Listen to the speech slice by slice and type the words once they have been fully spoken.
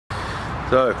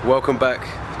So, welcome back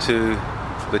to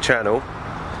the channel.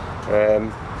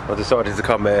 I decided to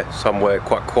come here somewhere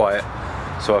quite quiet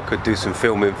so I could do some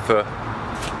filming for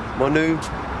my new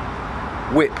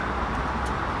whip.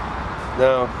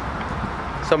 Now,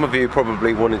 some of you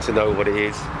probably wanted to know what it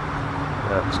is.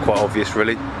 It's quite obvious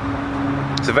really.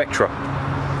 It's a Vectra,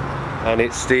 and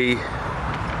it's the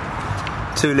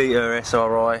 2-litre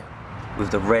SRI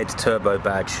with the red turbo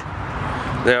badge.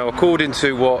 Now, according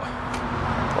to what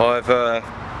I've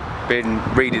been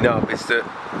reading up, is that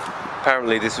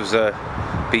apparently this was a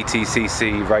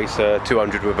BTCC racer,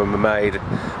 200 of them were made,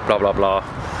 blah blah blah.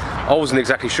 I wasn't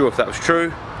exactly sure if that was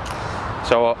true,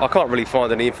 so I can't really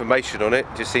find any information on it.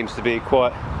 It just seems to be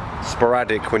quite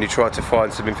sporadic when you try to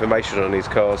find some information on these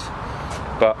cars.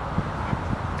 But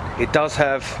it does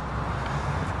have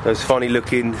those funny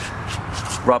looking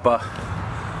rubber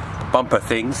bumper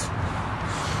things,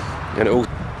 and it all.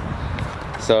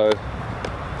 So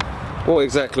what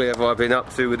exactly have I been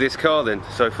up to with this car then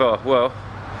so far? Well,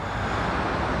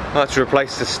 I had to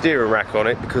replace the steering rack on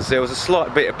it because there was a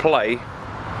slight bit of play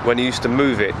when you used to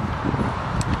move it.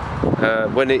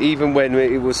 When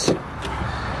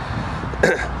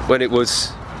it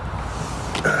was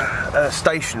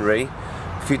stationary,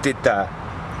 if you did that,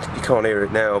 you can't hear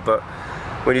it now, but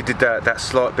when you did that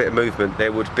slight bit of movement,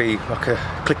 there would be like a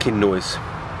clicking noise.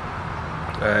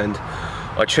 And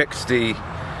I checked the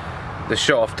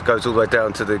shaft that goes all the way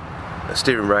down to the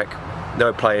steering rack,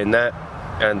 no play in that,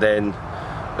 and then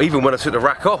even when I took the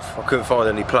rack off, I couldn't find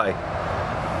any play.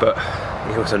 But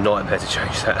it was a nightmare to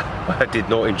change that. I did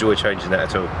not enjoy changing that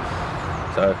at all.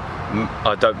 So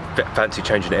I don't fancy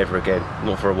changing it ever again,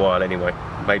 not for a while anyway.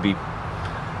 Maybe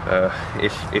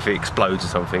if it explodes or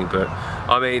something. But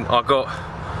I mean, I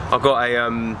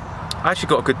actually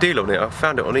got a good deal on it. I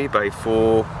found it on eBay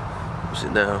for, what's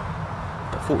it now,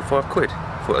 about 45 quid.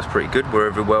 I thought that's pretty good, where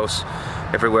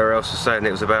everywhere else was saying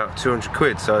it was about 200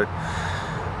 quid. So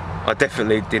I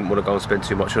definitely didn't want to go and spend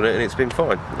too much on it, and it's been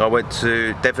fine. I went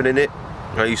to Devon in it.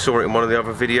 You saw it in one of the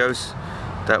other videos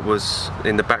that was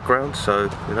in the background,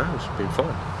 so you know, it's been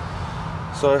fine.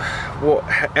 So what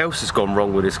else has gone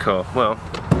wrong with this car? Well,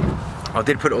 I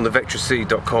did put it on the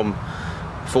vectra-c.com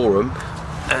forum,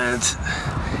 and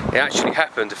it actually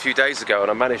happened a few days ago,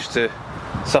 and I managed to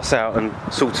suss out and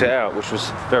sort it out, which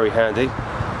was very handy.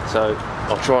 So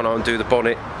I'll try and undo the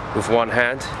bonnet with one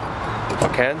hand if I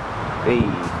can.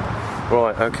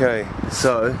 Right, okay,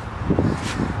 so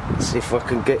let's see if I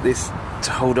can get this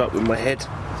to hold up with my head.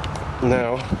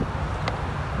 Now,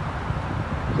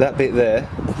 that bit there,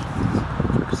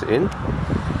 focus it in,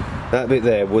 that bit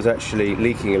there was actually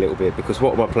leaking a little bit, because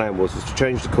what my plan was to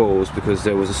change the coils, because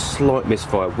there was a slight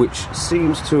misfire which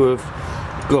seems to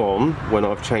have gone when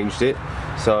I've changed it.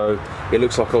 So it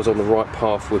looks like I was on the right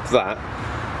path with that.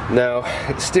 Now,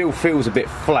 it still feels a bit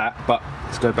flat, but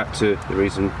let's go back to the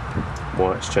reason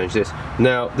why it's changed this.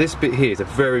 Now, this bit here is a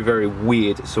very, very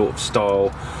weird sort of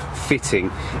style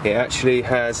fitting. It actually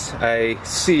has a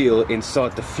seal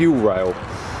inside the fuel rail,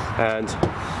 and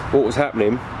what was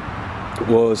happening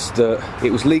was that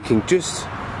it was leaking just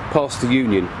past the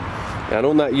union, and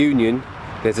on that union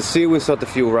there's a seal inside the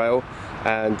fuel rail,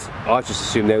 and I just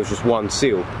assumed there was just one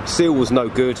seal. Seal was no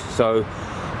good, so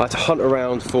I had to hunt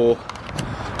around for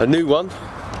a new one.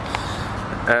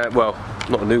 Well,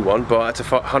 not a new one, but I had to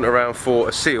hunt around for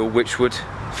a seal which would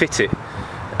fit it,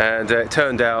 and it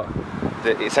turned out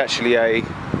that it's actually a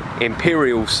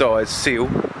imperial size seal,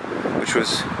 which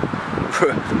was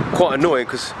quite annoying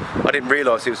because I didn't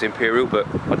realise it was imperial, but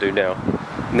I do now.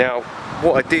 Now,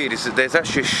 what I did is that there's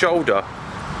actually a shoulder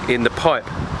in the pipe,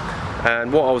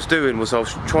 and what I was doing was I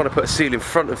was trying to put a seal in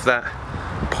front of that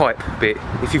pipe bit.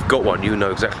 If you've got one, you know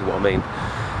exactly what I mean.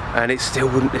 And it still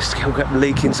kept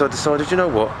leaking, so I decided, you know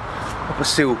what, I'll put a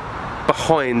seal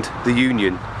behind the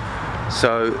union.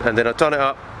 So, and then I've done it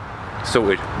up,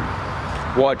 sorted.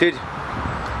 What I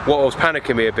was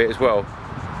panicking me a bit as well,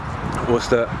 was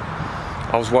that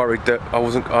I was worried that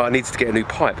I needed to get a new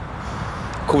pipe.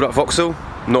 Called up Vauxhall,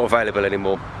 not available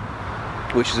anymore,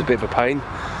 which is a bit of a pain,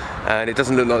 and it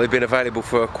doesn't look like they've been available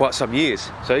for quite some years.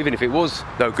 So even if it was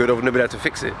no good, I wouldn't have been able to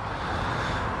fix it.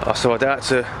 So I had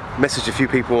to message a few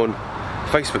people on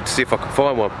Facebook to see if I could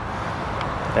find one.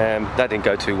 That didn't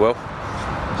go too well.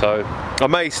 So I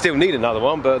may still need another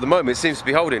one, but at the moment it seems to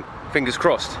be holding. Fingers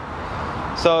crossed.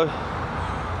 So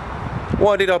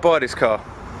why did I buy this car?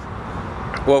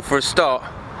 Well, for a start,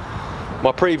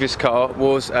 my previous car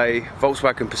was a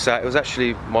Volkswagen Passat. It was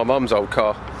actually my mum's old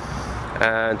car,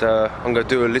 and I'm going to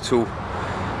do a little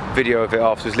video of it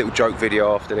after, a little joke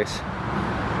video after this.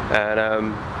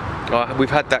 And we've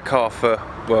had that car for,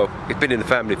 well, it's been in the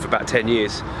family for about 10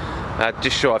 years, I had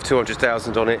just shy of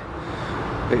 200,000 on it.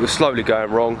 It was slowly going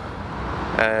wrong,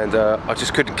 and I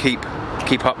just couldn't keep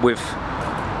up with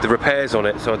the repairs on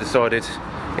it, so I decided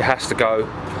it has to go.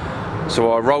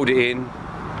 So I rolled it in,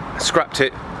 scrapped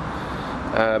it.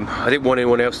 I didn't want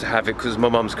anyone else to have it because it's my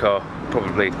mum's car.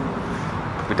 Probably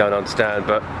don't understand,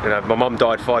 but you know, my mum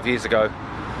died 5 years ago,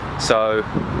 so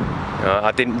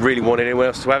I didn't really want anyone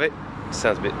else to have it. It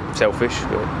sounds a bit selfish,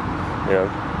 but you know,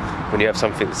 when you have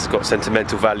something that's got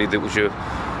sentimental value, that was your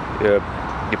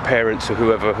parents or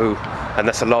whoever, and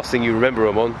that's the last thing you remember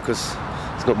them on, because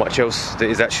there's not much else that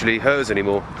is actually hers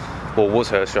anymore, or was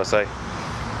hers, should I say.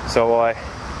 So I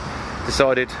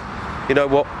decided, you know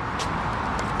what,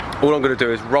 all I'm going to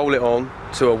do is roll it on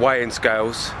to a weighing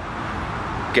scales,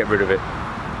 get rid of it,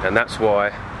 and that's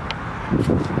why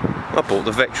I bought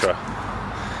the Vectra.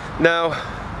 Now,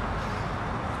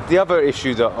 the other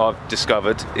issue that I've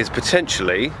discovered is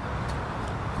potentially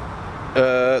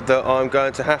that I'm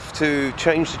going to have to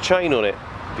change the chain on it,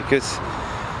 because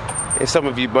if some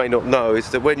of you may not know, is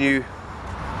that when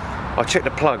I check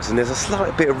the plugs and there's a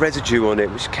slight bit of residue on it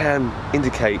which can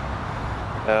indicate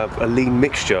a lean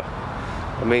mixture.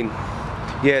 I mean,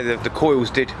 yeah, the coils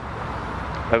did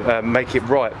make it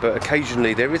right, but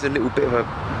occasionally there is a little bit of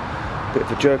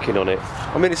a jerking on it.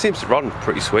 I mean, it seems to run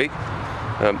pretty sweet,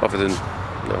 other than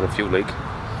the fuel leak.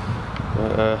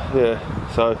 Yeah,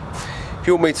 so if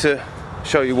you want me to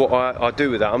show you what I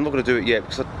do with that, I'm not going to do it yet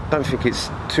because I don't think it's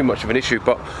too much of an issue,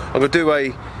 but I'm going to do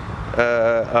a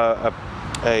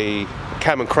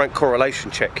cam and crank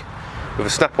correlation check with a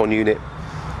snap-on unit.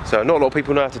 So not a lot of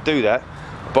people know how to do that,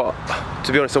 but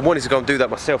to be honest, I wanted to go and do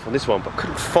that myself on this one, but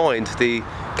couldn't find the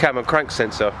cam and crank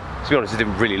sensor. To be honest, it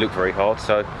didn't really look very hard,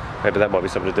 so maybe that might be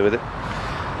something to do with it.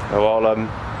 So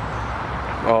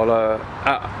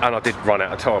and I did run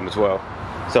out of time as well,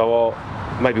 so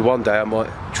maybe one day I might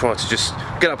try to just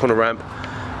get up on a ramp,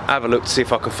 have a look to see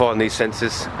if I can find these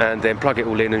sensors, and then plug it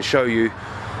all in and show you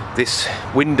this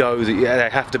window that they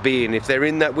have to be in. If they're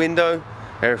in that window,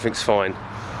 everything's fine,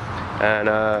 and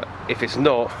if it's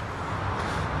not,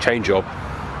 chain job.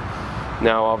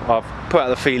 Now I've put out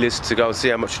the feelers to go and see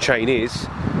how much the chain is,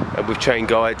 and with chain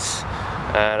guides,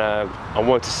 and I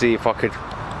wanted to see if I could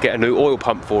get a new oil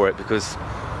pump for it, because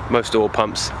most oil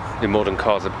pumps in modern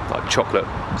cars are like chocolate.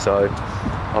 So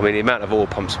I mean, the amount of oil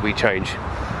pumps we change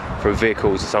for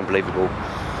vehicles is unbelievable,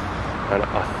 and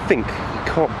I think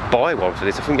you can't buy one for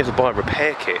this. I think you have to buy a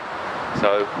repair kit,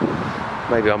 so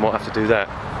maybe I might have to do that.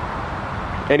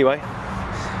 Anyway,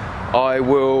 I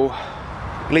will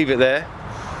leave it there,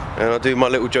 and I'll do my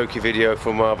little jokey video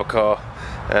for my other car,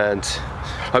 and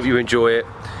hope you enjoy it.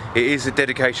 It is a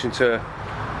dedication to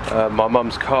my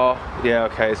mum's car. Yeah,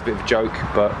 okay, it's a bit of a joke,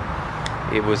 but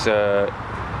it was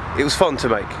fun to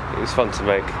make. It was fun to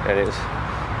make, and it was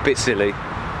a bit silly.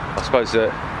 I suppose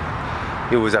that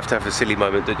you always have to have a silly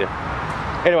moment, don't you?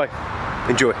 Anyway,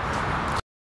 enjoy.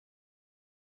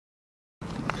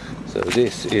 So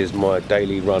this is my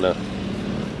daily runner,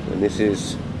 and this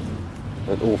is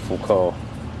an awful car.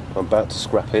 I'm about to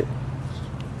scrap it.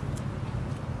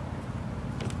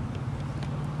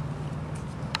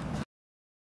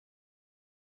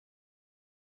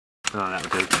 Oh,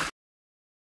 that'll do.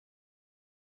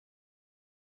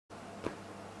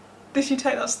 Did you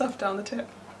take that stuff down the tip?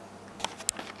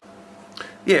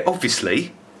 Yeah,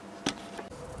 obviously.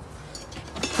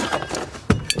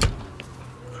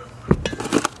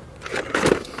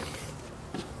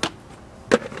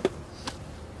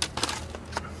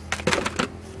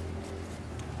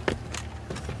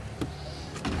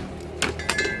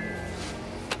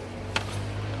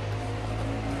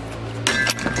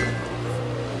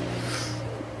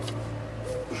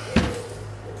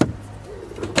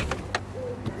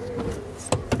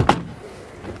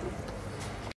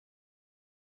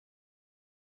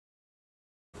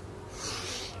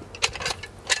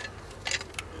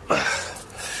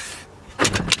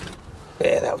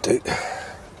 Yeah, that'll do.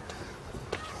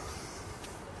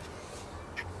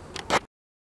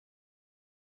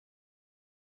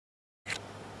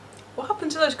 What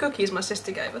happened to those cookies my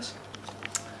sister gave us?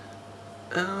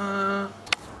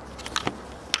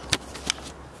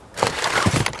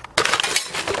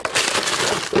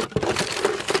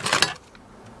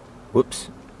 Whoops.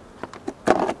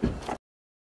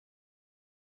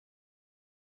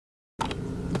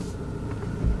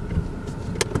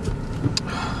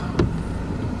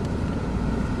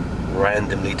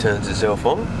 Randomly turns itself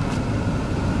on.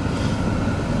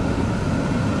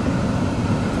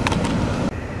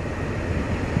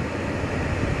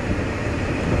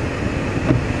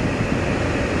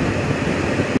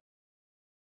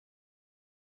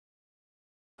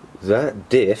 That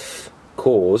diff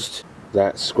caused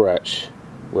that scratch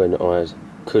when I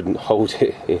couldn't hold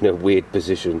it in a weird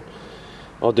position.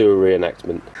 I'll do a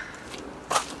reenactment.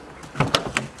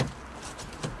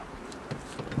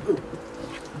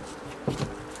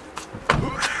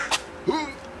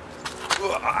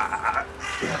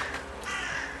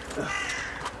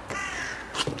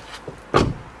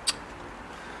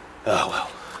 Oh well.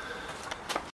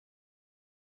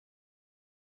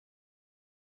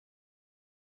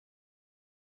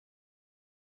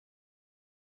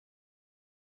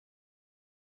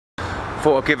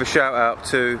 Thought I'd give a shout out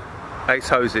to Ace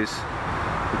Hoses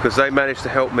because they managed to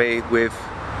help me with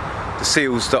the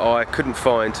seals that I couldn't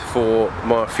find for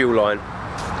my fuel line.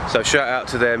 So shout out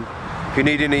to them. If you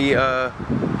need any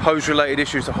hose related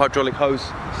issues or hydraulic hose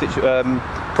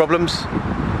problems,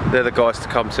 they're the guys to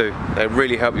come to. They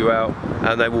really help you out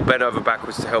and they will bend over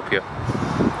backwards to help you.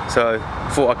 So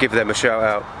thought I'd give them a shout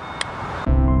out.